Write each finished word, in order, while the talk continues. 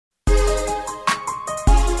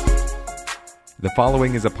The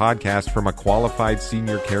following is a podcast from a qualified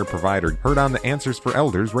senior care provider heard on the Answers for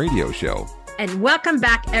Elders radio show. And welcome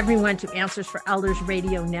back, everyone, to Answers for Elders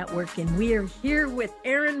Radio Network. And we are here with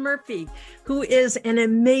Erin Murphy, who is an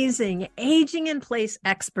amazing aging in place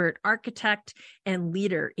expert, architect, and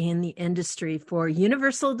leader in the industry for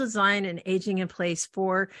universal design and aging in place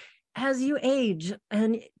for as you age.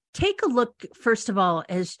 And take a look, first of all,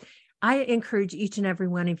 as I encourage each and every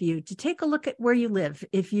one of you to take a look at where you live.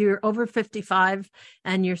 If you're over 55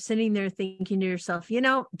 and you're sitting there thinking to yourself,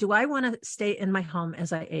 do I want to stay in my home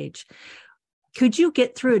as I age? Could you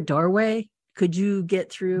get through a doorway? Could you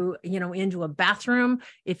get through, into a bathroom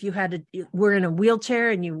if you were in a wheelchair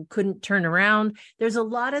and you couldn't turn around? There's a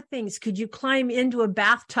lot of things. Could you climb into a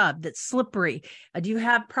bathtub that's slippery? Do you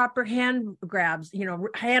have proper hand grabs,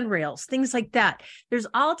 handrails, things like that? There's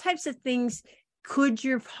all types of things. Could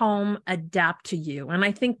your home adapt to you? And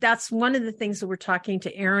I think that's one of the things that we're talking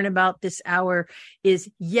to Erin about this hour is,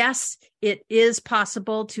 yes, it is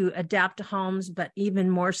possible to adapt to homes, but even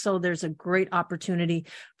more so, there's a great opportunity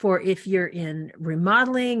for if you're in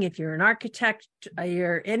remodeling, if you're an architect,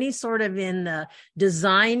 you're any sort of in the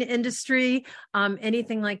design industry,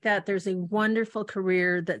 anything like that, there's a wonderful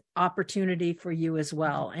career that opportunity for you as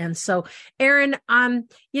well. And so, Erin,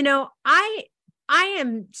 I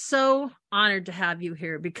am so honored to have you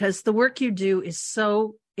here because the work you do is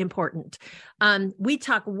so important. We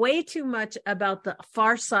talk way too much about the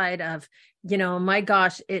far side of, my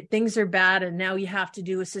gosh, things are bad and now you have to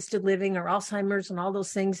do assisted living or Alzheimer's and all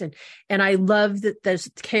those things. And I love that there's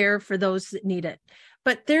care for those that need it.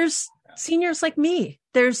 But there's seniors like me.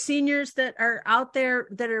 There's seniors that are out there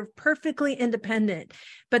that are perfectly independent,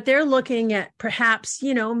 but they're looking at perhaps,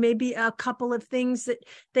 maybe a couple of things that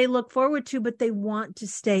they look forward to, but they want to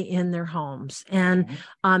stay in their homes. And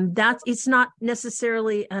it's not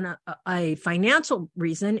necessarily a financial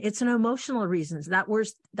reason. It's an emotional reason.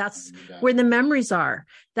 That's where the memories are.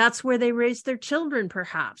 That's where they raise their children,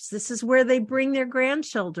 perhaps. This is where they bring their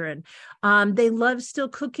grandchildren. They love still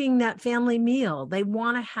cooking that family meal. They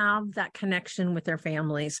want to have that connection with their families,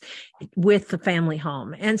 with the family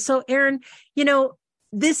home. And so, Erin,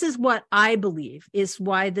 this is what I believe is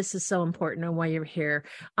why this is so important and why you're here.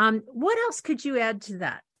 What else could you add to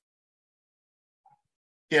that?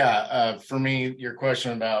 Yeah, for me, your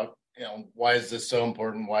question about, why is this so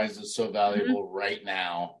important? Why is this so valuable right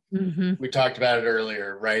now? Mm-hmm. We talked about it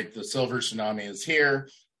earlier, right? The silver tsunami is here.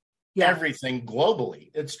 Yeah. Everything globally.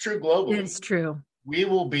 It's true globally. It's true. We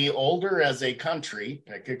will be older as a country,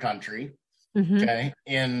 pick a country, okay,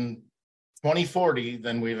 in 2040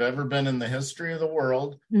 than we've ever been in the history of the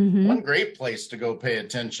world. Mm-hmm. One great place to go pay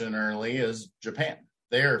attention early is Japan.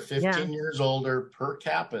 They are 15 years older per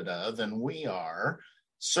capita than we are.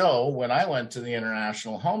 So when I went to the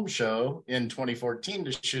International Home Show in 2014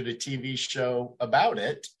 to shoot a TV show about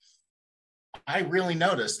it, I really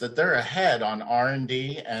noticed that they're ahead on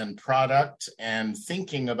R&D and product and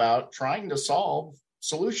thinking about trying to solve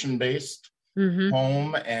solution-based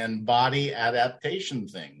home and body adaptation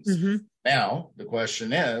things. Mm-hmm. Now, the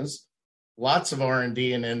question is, lots of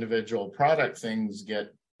R&D and individual product things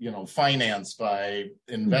get, financed by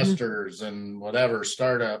investors and whatever,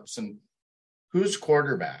 startups. And who's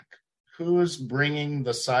quarterback? Who's bringing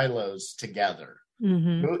the silos together?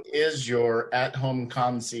 Mm-hmm. Who is your at-home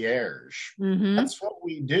concierge? Mm-hmm. That's what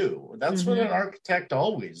we do. That's what an architect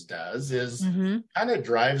always does, is kind of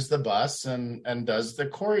drives the bus and does the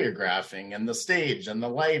choreographing and the stage and the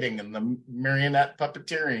lighting and the marionette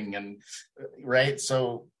puppeteering and right.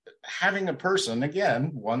 So having a person,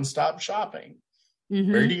 again, one-stop shopping.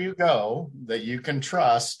 Mm-hmm. Where do you go that you can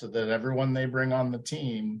trust that everyone they bring on the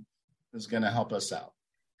team is going to help us out?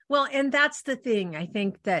 Well, and that's the thing. I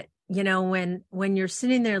think that when you're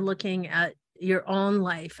sitting there looking at your own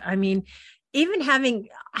life, I mean, even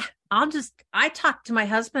I talk to my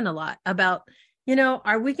husband a lot about,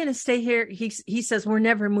 are we going to stay here? He says, we're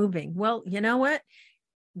never moving. Well, you know what?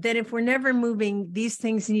 Then if we're never moving, these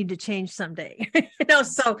things need to change someday,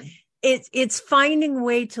 so it's finding a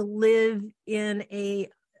way to live in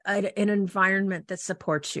an environment that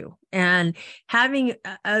supports you and having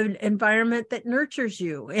an environment that nurtures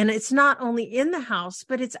you. And it's not only in the house,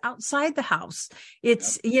 but it's outside the house.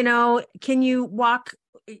 It's, can you walk,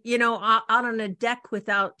 out on a deck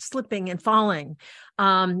without slipping and falling?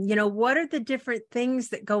 What are the different things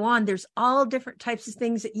that go on? There's all different types of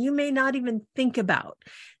things that you may not even think about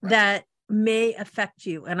that may affect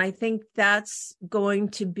you. And I think that's going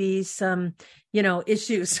to be some,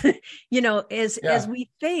 issues,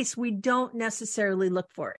 as we don't necessarily look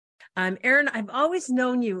for it. Erin, I've always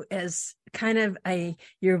known you as kind of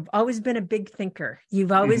you've always been a big thinker.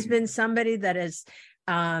 You've always been somebody that has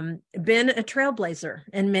been a trailblazer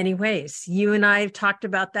in many ways. You and I have talked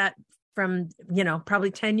about that from,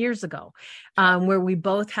 probably 10 years ago, where we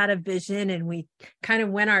both had a vision and we kind of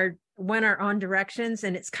went our own directions.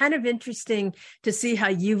 And it's kind of interesting to see how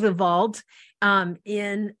you've evolved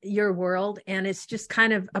in your world. And it's just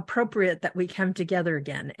kind of appropriate that we come together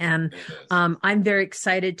again. And I'm very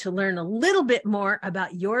excited to learn a little bit more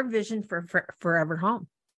about your vision for Forever Home.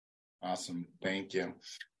 Awesome. Thank you.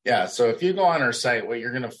 Yeah. So if you go on our site, what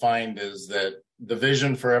you're going to find is that the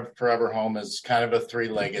vision for Forever Home is kind of a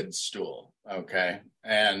three-legged stool. Okay.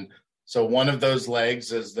 And so one of those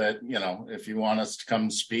legs is that, if you want us to come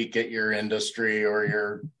speak at your industry or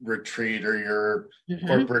your retreat or your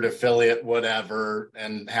corporate affiliate, whatever,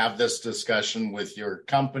 and have this discussion with your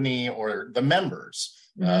company or the members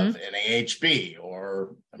of NAHB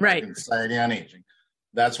or American Society on Aging,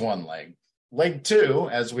 that's one leg. Leg two,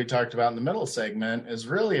 as we talked about in the middle segment, is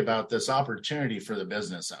really about this opportunity for the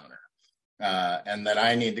business owner. And that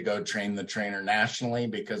I need to go train the trainer nationally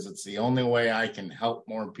because it's the only way I can help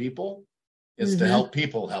more people is to help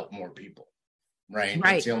more people, right?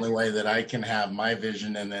 It's the only way that I can have my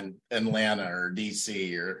vision in Atlanta or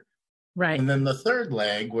DC or. Right. And then the third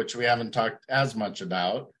leg, which we haven't talked as much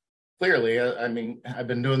about, clearly, I've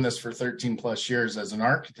been doing this for 13 plus years as an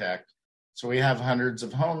architect. So we have hundreds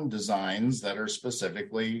of home designs that are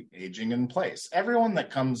specifically aging in place. Everyone that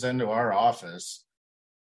comes into our office,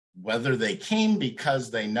 whether they came because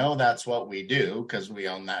they know that's what we do, because we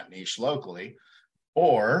own that niche locally,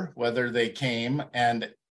 or whether they came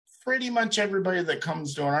and pretty much everybody that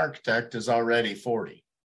comes to an architect is already 40.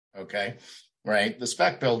 Okay. Right. The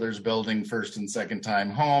spec builder's building first and second time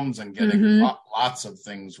homes and getting lots of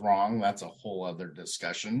things wrong. That's a whole other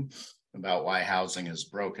discussion about why housing is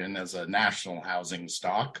broken as a national housing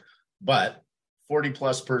stock, but 40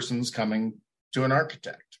 plus persons coming to an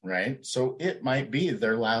architect, right? So it might be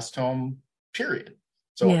their last home, period.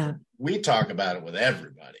 So we talk about it with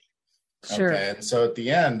everybody. Sure. Okay. And so at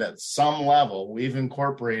the end, at some level, we've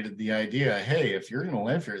incorporated the idea, hey, if you're going to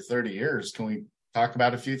live here 30 years, can we talk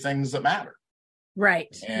about a few things that matter?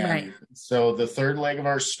 Right. And so the third leg of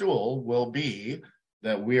our stool will be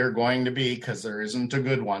that we are going to be, because there isn't a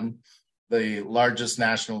good one, the largest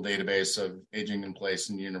national database of aging in place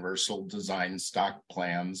and universal design stock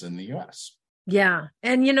plans in the U.S. Yeah.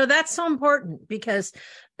 And, that's so important because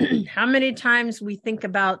how many times we think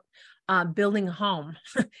about building a home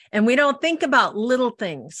and we don't think about little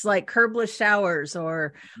things like curbless showers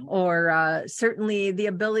or certainly the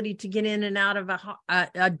ability to get in and out of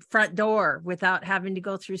a front door without having to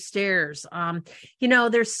go through stairs.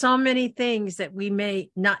 There's so many things that we may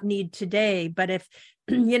not need today, but if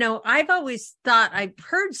I've always thought, I've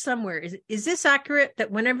heard somewhere, is this accurate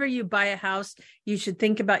that whenever you buy a house, you should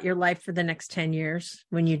think about your life for the next 10 years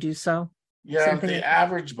when you do so? Yeah, the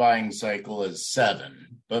average buying cycle is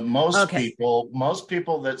 7, but most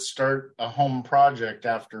people that start a home project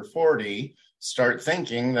after 40 start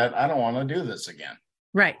thinking that I don't want to do this again.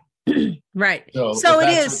 Right. Right. So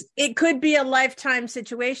it could be a lifetime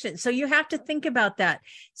situation. So you have to think about that.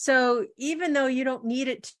 So even though you don't need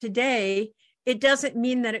it today, it doesn't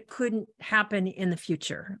mean that it couldn't happen in the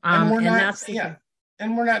future. And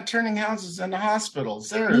we're not turning houses into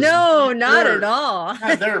hospitals. Not at all.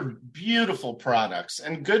 They're beautiful products,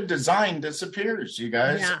 and good design disappears, you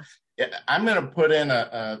guys. Yeah. I'm going to put in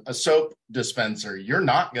a soap dispenser. You're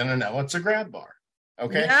not going to know it's a Grab bar.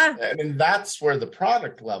 Okay. Yeah. That's where the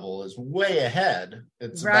product level is way ahead.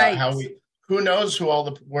 It's about who knows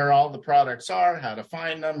where all the products are, how to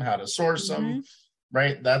find them, how to source them.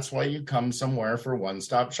 Right. That's why you come somewhere for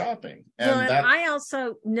one-stop shopping. And I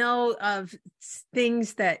also know of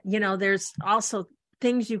things that, there's also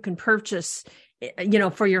things you can purchase,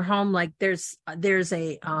 for your home. Like there's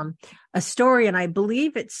a story, and I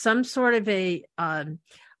believe it's some sort of a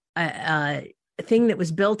thing that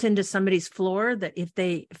was built into somebody's floor that if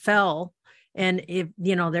they fell and if,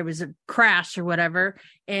 there was a crash or whatever,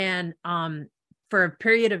 and, for a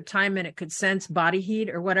period of time, and it could sense body heat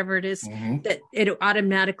or whatever it is, that it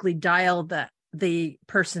automatically dial the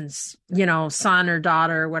person's, son or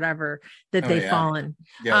daughter or whatever that they've fallen.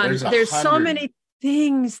 Yeah, there's so many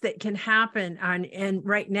things that can happen and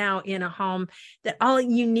right now in a home that all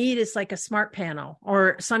you need is like a smart panel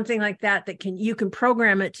or something like that you can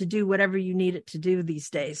program it to do whatever you need it to do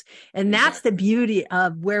these days. And that's the beauty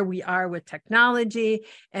of where we are with technology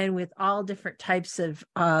and with all different types of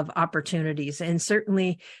opportunities. And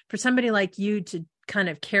certainly for somebody like you to kind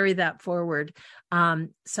of carry that forward.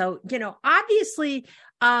 So, obviously,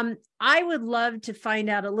 I would love to find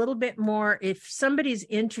out a little bit more if somebody's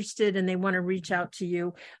interested and they want to reach out to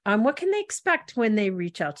you. What can they expect when they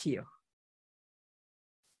reach out to you?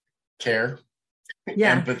 care,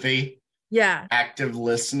 yeah, empathy, yeah, active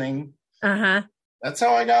listening. uh-huh. That's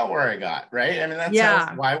how I got where I got, right? I mean,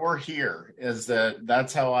 that's why we're here, is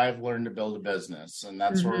that's how I've learned to build a business, and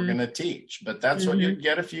that's what we're going to teach. But that's what you'd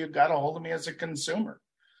get if you got a hold of me as a consumer.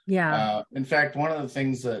 Yeah. In fact, one of the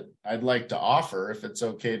things that I'd like to offer, if it's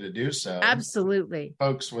okay to do so, absolutely,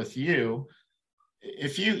 folks, with you,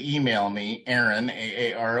 if you email me, Aaron,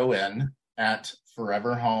 AARON, at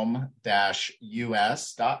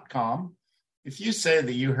foreverhome-us.com. If you say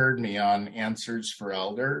that you heard me on Answers for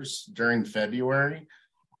Elders during February,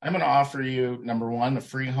 I'm going to offer you, number one, a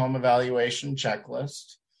free home evaluation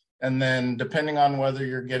checklist. And then depending on whether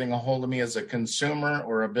you're getting a hold of me as a consumer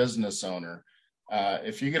or a business owner,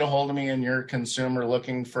 if you get a hold of me and you're a consumer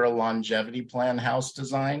looking for a longevity plan house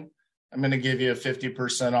design, I'm going to give you a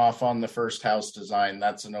 50% off on the first house design.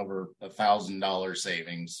 That's an over $1,000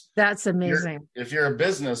 savings. That's amazing. If you're a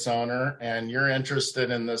business owner and you're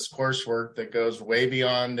interested in this coursework that goes way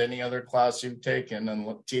beyond any other class you've taken and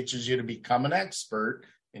teaches you to become an expert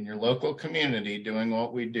in your local community doing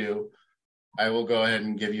what we do, I will go ahead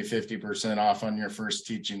and give you 50% off on your first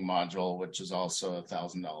teaching module, which is also a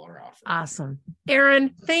 $1,000 offer. Awesome.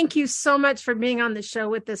 Aaron, thank you so much for being on the show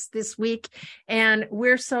with us this week. And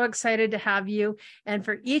we're so excited to have you. And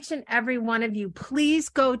for each and every one of you, please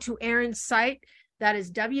go to Aaron's site. That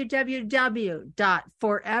is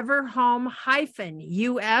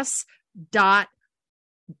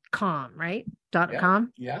www.foreverhome-us.com, right?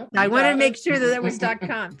 .com? Yeah. I wanted to make sure that was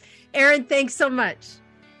 .com. Aaron, thanks so much.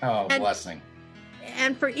 Oh, blessing.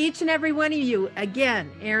 And for each and every one of you, again,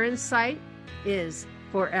 Aaron's site is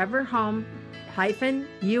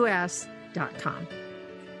foreverhome-us.com.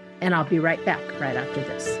 And I'll be right back right after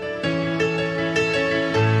this.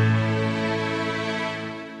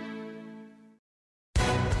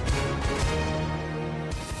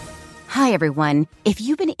 Hi, everyone. If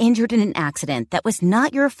you've been injured in an accident that was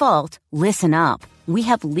not your fault, listen up. We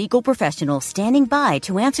have legal professionals standing by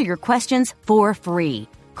to answer your questions for free.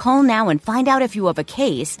 Call now and find out if you have a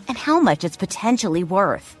case and how much it's potentially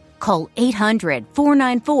worth. Call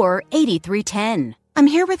 800-494-8310. I'm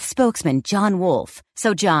here with spokesman John Wolf.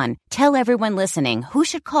 So, John, tell everyone listening who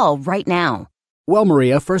should call right now. Well,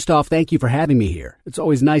 Maria, first off, thank you for having me here. It's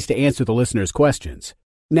always nice to answer the listeners' questions.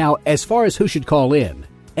 Now, as far as who should call in,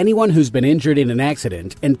 anyone who's been injured in an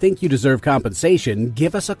accident and think you deserve compensation,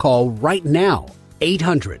 give us a call right now.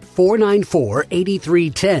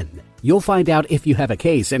 800-494-8310. You'll find out if you have a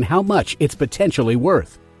case and how much it's potentially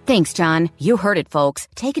worth. Thanks, John. You heard it, folks.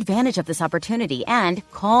 Take advantage of this opportunity and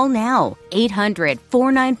call now.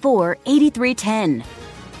 800-494-8310.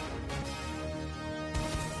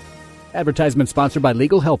 Advertisement sponsored by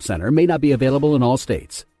Legal Help Center. May not be available in all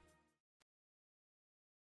states.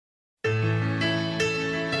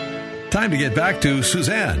 Time to get back to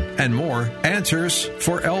Suzanne and more Answers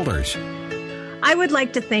for Elders. I would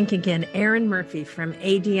like to thank again Aaron Murphy from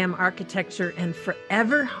ADM Architecture and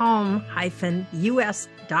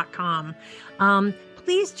foreverhome-us.com.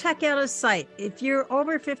 Please check out his site. If you're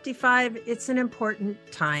over 55, it's an important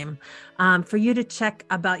time for you to check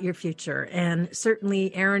about your future. And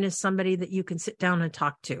certainly Aaron is somebody that you can sit down and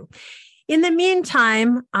talk to. In the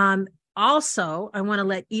meantime, also, I want to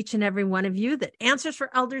let each and every one of you that Answers for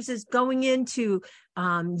Elders is going into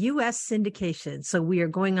U.S. syndication. So we are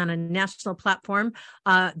going on a national platform.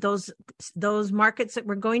 Those markets that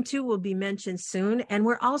we're going to will be mentioned soon. And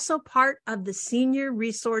we're also part of the Senior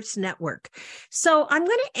Resource Network. So I'm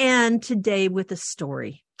going to end today with a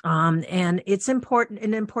story. And it's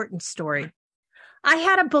an important story. I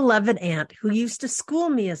had a beloved aunt who used to school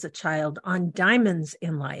me as a child on diamonds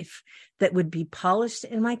in life that would be polished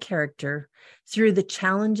in my character through the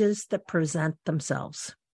challenges that present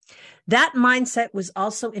themselves. That mindset was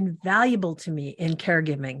also invaluable to me in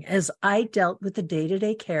caregiving as I dealt with the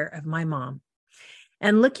day-to-day care of my mom.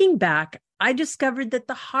 And looking back, I discovered that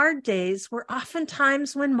the hard days were often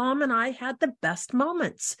times when Mom and I had the best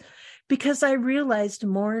moments, because I realized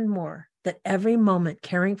more and more that every moment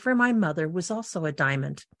caring for my mother was also a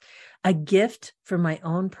diamond, a gift for my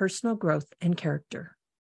own personal growth and character.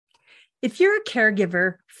 If you're a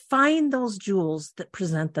caregiver, find those jewels that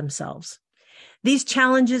present themselves. These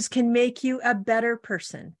challenges can make you a better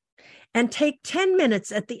person. And take 10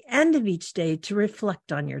 minutes at the end of each day to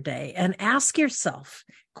reflect on your day and ask yourself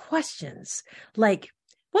questions like,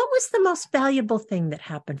 what was the most valuable thing that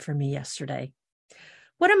happened for me yesterday?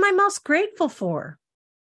 What am I most grateful for?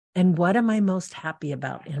 And what am I most happy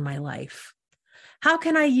about in my life? How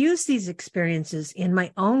can I use these experiences in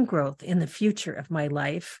my own growth in the future of my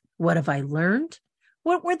life? What have I learned?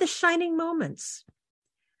 What were the shining moments?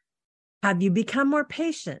 Have you become more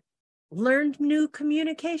patient, learned new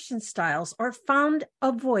communication styles, or found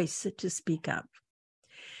a voice to speak up?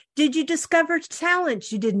 Did you discover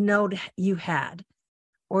talents you didn't know you had?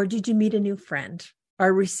 Or did you meet a new friend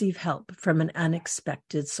or receive help from an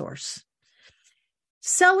unexpected source?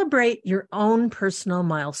 Celebrate your own personal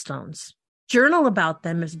milestones. Journal about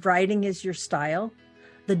them if writing is your style.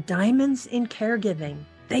 The diamonds in caregiving,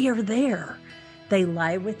 they are there. They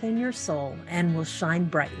lie within your soul and will shine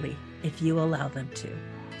brightly if you allow them to.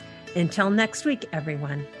 Until next week,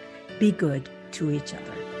 everyone, be good to each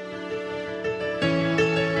other.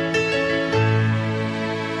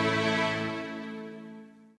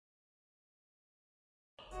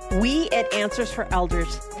 We at Answers for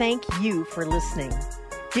Elders thank you for listening.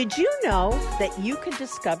 Did you know that you can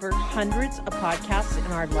discover hundreds of podcasts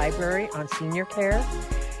in our library on senior care?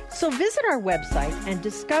 So visit our website and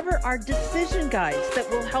discover our decision guides that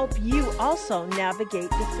will help you also navigate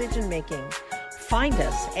decision making. Find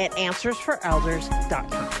us at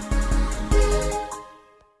answersforelders.com.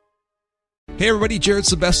 Hey everybody, Jared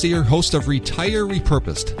Sebestier, host of Retire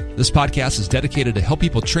Repurposed. This podcast is dedicated to help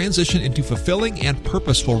people transition into fulfilling and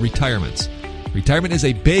purposeful retirements. Retirement is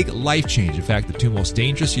a big life change. In fact, the two most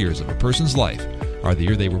dangerous years of a person's life are the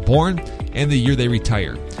year they were born and the year they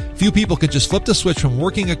retire. Few people could just flip the switch from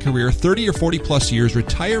working a career 30 or 40 plus years,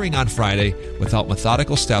 retiring on Friday without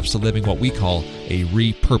methodical steps to living what we call a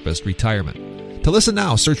repurposed retirement. To listen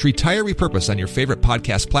now, search Retire Repurposed on your favorite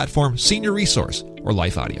podcast platform, Senior Resource, or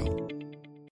Life Audio.